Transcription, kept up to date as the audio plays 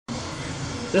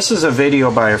This is a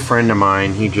video by a friend of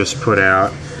mine he just put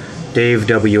out, Dave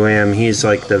WM. He's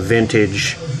like the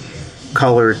vintage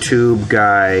color tube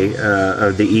guy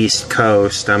of the East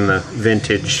Coast. I'm the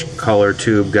vintage color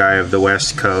tube guy of the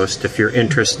West Coast. If you're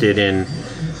interested in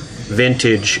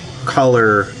vintage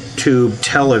color tube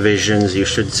televisions, you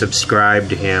should subscribe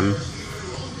to him.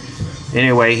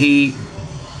 Anyway,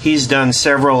 he's done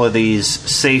several of these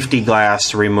safety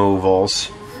glass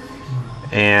removals,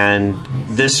 and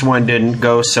this one didn't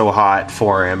go so hot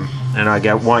for him. And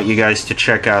I want you guys to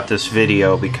check out this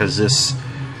video because this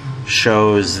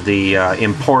shows the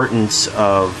importance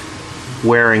of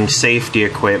wearing safety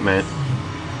equipment.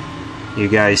 You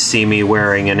guys see me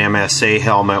wearing an MSA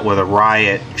helmet with a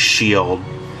riot shield,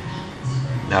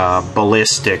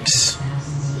 ballistics,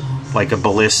 like a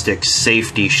ballistics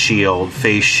safety shield,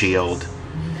 face shield.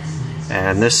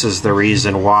 And this is the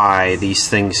reason why these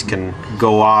things can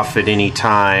go off at any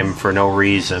time for no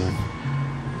reason.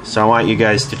 So I want you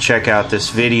guys to check out this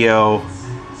video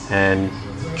and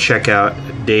check out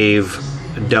Dave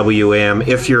WM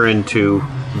if you're into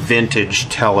vintage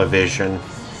television.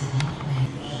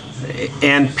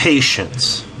 And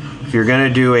patience. If you're going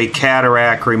to do a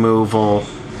cataract removal,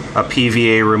 a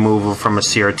PVA removal from a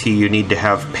CRT, you need to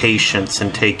have patience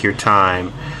and take your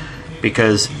time,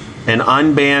 because an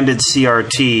unbanded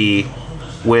CRT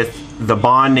with the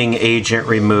bonding agent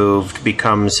removed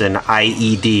becomes an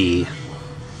IED.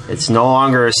 It's no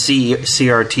longer a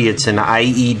CRT, it's an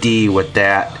IED with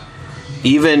that.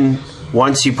 Even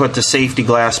once you put the safety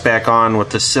glass back on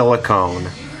with the silicone,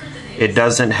 it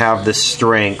doesn't have the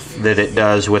strength that it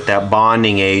does with that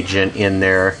bonding agent in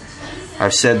there.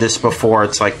 I've said this before,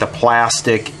 it's like the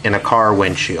plastic in a car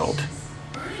windshield.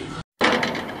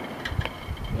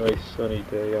 Nice sunny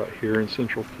day out here in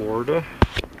Central Florida.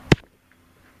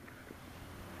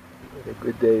 A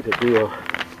good day to do a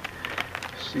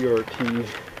CRT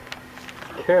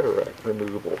cataract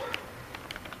removal.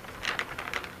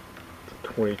 It's a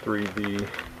 23B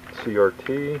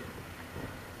CRT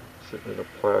sitting in a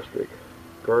plastic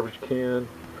garbage can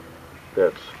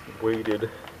that's weighted. You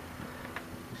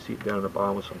see it down at the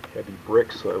bottom with some heavy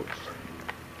bricks, so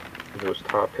it's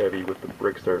top heavy with the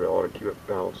bricks there that ought to keep it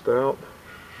balanced out.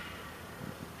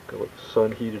 Let the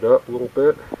sun heat it up a little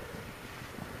bit.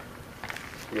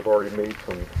 We've already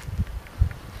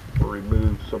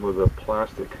removed some of the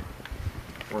plastic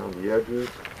around the edges.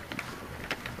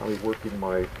 I'll be working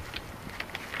my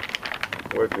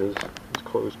wedges, these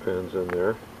clothespins in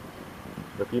there,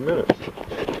 in a few minutes.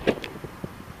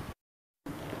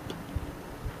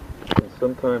 And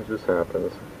sometimes this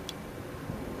happens.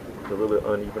 It's a really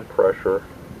uneven pressure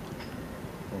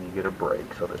and you get a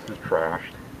break, so this is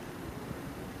trashed.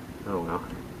 Oh well.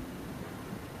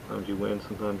 Sometimes you win,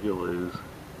 sometimes you lose.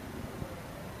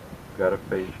 Got a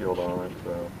face shield on it,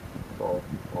 so it's all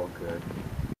good.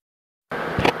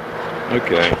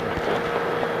 Okay.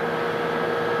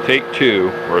 Take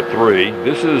 2 or 3.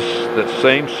 This is that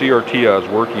same CRT I was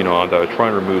working on that I was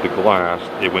trying to remove the glass.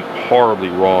 It went horribly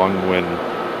wrong when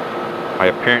I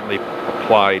apparently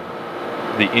applied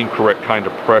the incorrect kind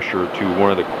of pressure to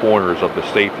one of the corners of the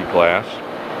safety glass.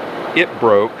 It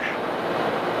broke,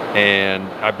 and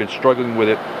I've been struggling with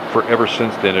it ever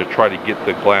since then to try to get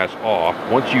the glass off.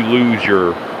 Once you lose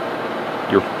your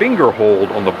finger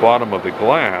hold on the bottom of the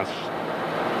glass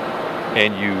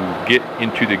and you get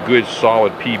into the good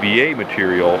solid PVA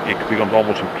material, it becomes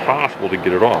almost impossible to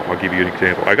get it off. I'll give you an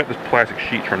example. I got this plastic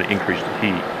sheet trying to increase the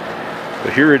heat,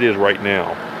 but here it is right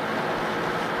now,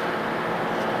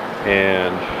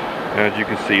 and as you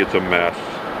can see, it's a mess.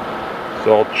 It's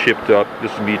all chipped up.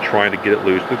 This is me trying to get it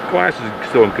loose. The glass is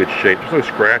still in good shape. There's no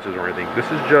scratches or anything. This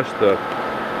is just the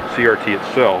CRT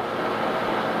itself.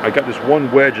 I got this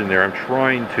one wedge in there. I'm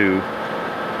trying to,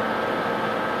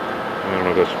 I don't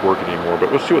know if that's working anymore,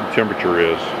 but let's see what the temperature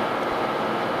is.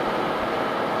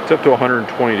 It's up to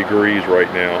 120 degrees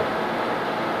right now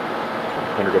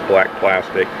under the black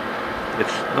plastic.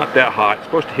 It's not that hot. It's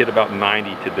supposed to hit about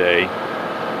 90 today.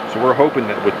 So we're hoping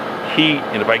that with heat,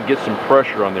 and if I can get some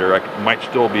pressure on there, I might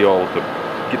still be able to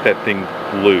get that thing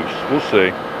loose. We'll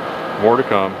see. More to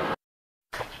come.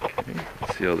 Okay,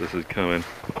 let's see how this is coming.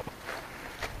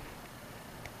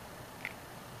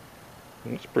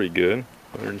 That's pretty good.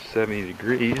 170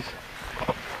 degrees.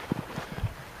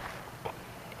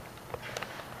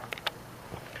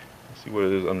 Let's see what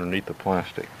it is underneath the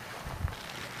plastic.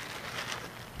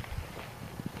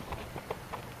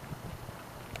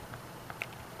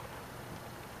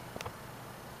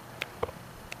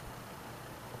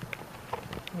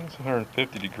 It's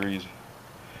 150 degrees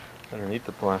underneath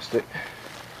the plastic.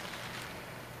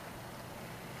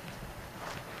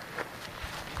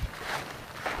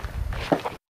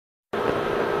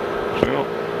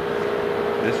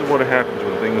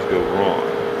 things go wrong.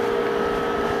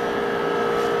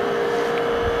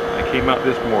 I came out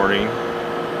this morning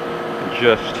and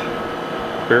just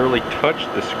barely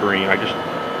touched the screen. I just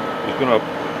was going to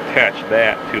attach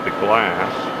that to the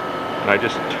glass, and I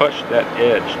just touched that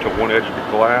edge to one edge of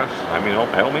the glass. I mean,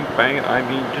 I don't mean bang it, I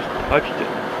mean just touched it.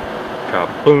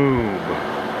 Kaboom!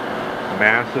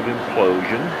 Massive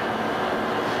implosion.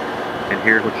 And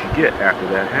here's what you get after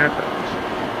that happens.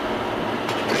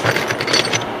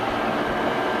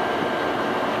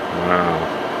 Wow.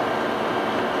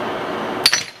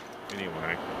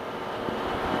 Anyway,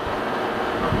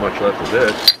 not much left of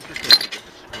this. The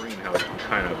screen, how it's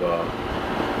kind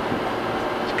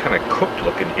of cooked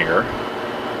looking here.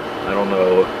 I don't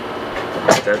know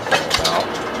what that's all about.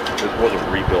 This wasn't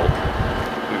rebuilt.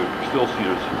 You can still see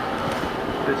there's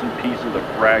bits and pieces of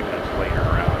fragments laying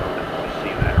around. I don't know if you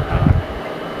see that or not.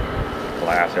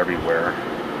 Glass everywhere.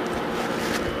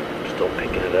 Still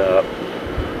making it up.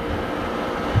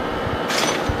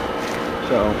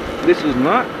 So this is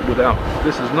not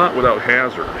without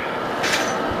hazard.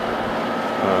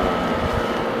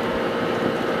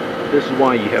 This is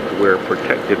why you have to wear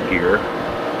protective gear.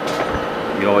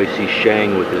 You always see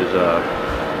Shang with his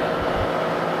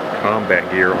combat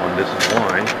gear on. This is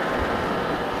why.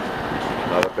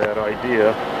 Not a bad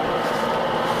idea.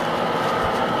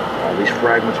 All these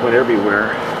fragments went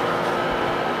everywhere.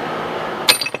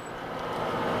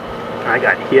 I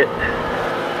got hit.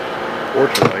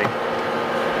 Fortunately,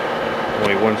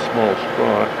 only one small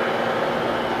spot.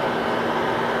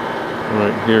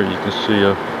 Right here you can see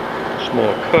a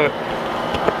small cut.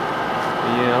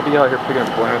 Yeah, I'll be out here picking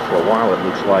up glass for a while, it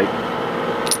looks like.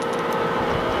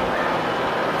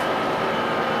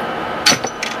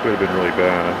 Could have been really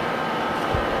bad.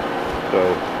 So,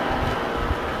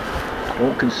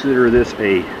 don't consider this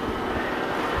a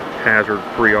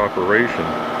hazard-free operation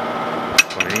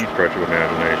by any stretch of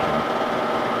imagination.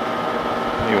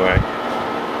 Anyway,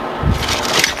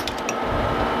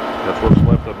 that's what's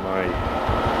left of my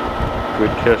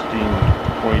good testing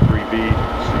 23B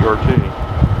CRT.